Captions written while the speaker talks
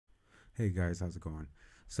Hey guys, how's it going?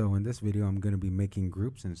 So in this video, I'm going to be making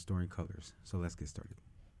groups and storing colors. So let's get started.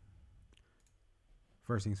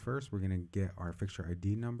 First things first, we're going to get our fixture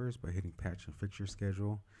ID numbers by hitting patch and fixture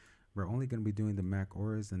schedule. We're only going to be doing the MAC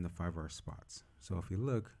auras and the 5R spots. So if you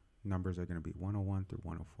look, numbers are going to be 101 through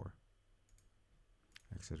 104.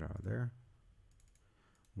 Exit out of there.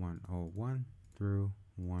 101 through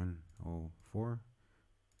 104.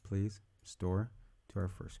 Please store to our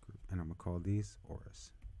first group. And I'm going to call these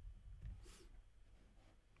auras.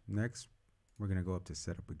 Next, we're going to go up to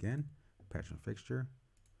setup again, patch and fixture.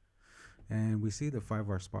 And we see the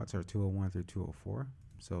 5R spots are 201 through 204.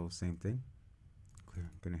 So same thing.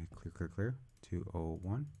 Going to hit clear, clear, clear.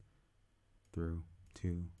 201 through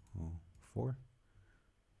 204.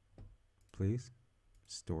 Please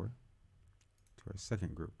store to our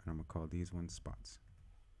second group. And I'm going to call these ones spots.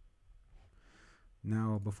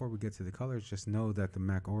 Now, before we get to the colors, just know that the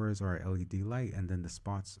MAC auras are a LED light, and then the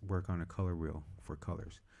spots work on a color wheel for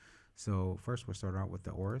colors. So first we'll start out with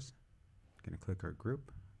the auras. Going to click our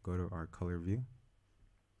group, go to our color view.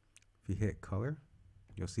 If you hit color,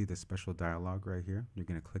 you'll see the special dialog right here. You're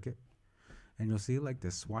going to click it, and you'll see like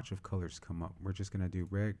this swatch of colors come up. We're just going to do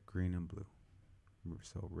red, green, and blue.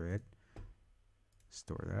 So red,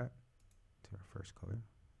 store that to our first color.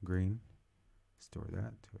 Green, store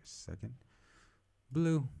that to our second.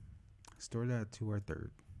 Blue, store that to our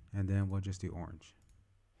third. And then we'll just do orange.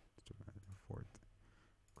 Store that to our fourth.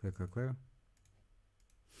 Click, click, clear.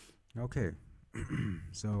 Okay,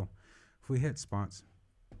 so if we hit spots,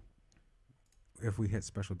 if we hit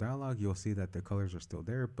special dialog, you'll see that the colors are still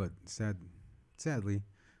there, but sadly,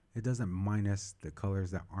 it doesn't minus the colors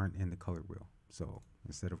that aren't in the color wheel. So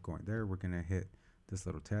instead of going there, we're going to hit this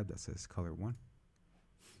little tab that says color 1,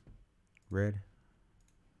 red,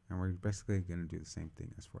 and we're basically going to do the same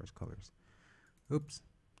thing as far as colors. Oops,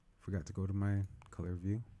 forgot to go to my color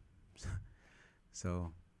view.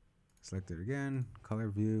 So select it again, color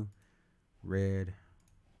view, red,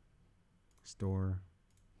 store,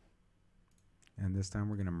 and this time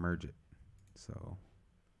we're going to merge it. So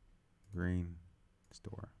green,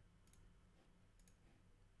 store.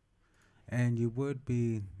 And you would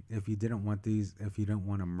be, if you didn't want these, if you don't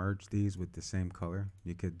want to merge these with the same color,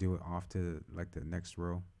 you could do it off to like the next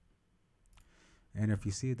row. And if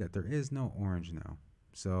you see that there is no orange now,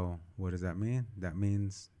 so what does that mean? That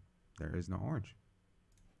means there is no orange.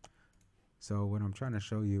 So what I'm trying to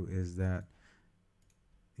show you is that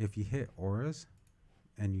if you hit auras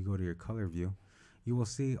and you go to your color view, you will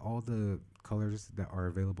see all the colors that are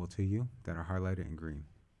available to you that are highlighted in green.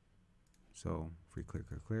 So if we click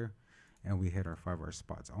clear and we hit our 5R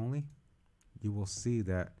spots only, you will see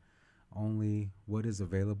that only what is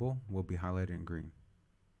available will be highlighted in green.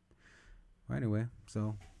 Well, anyway,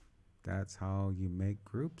 so that's how you make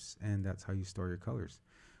groups and that's how you store your colors.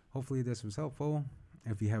 Hopefully this was helpful.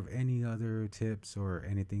 If you have any other tips or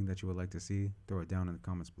anything that you would like to see, throw it down in the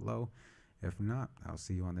comments below. If not, I'll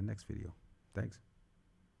see you on the next video. Thanks.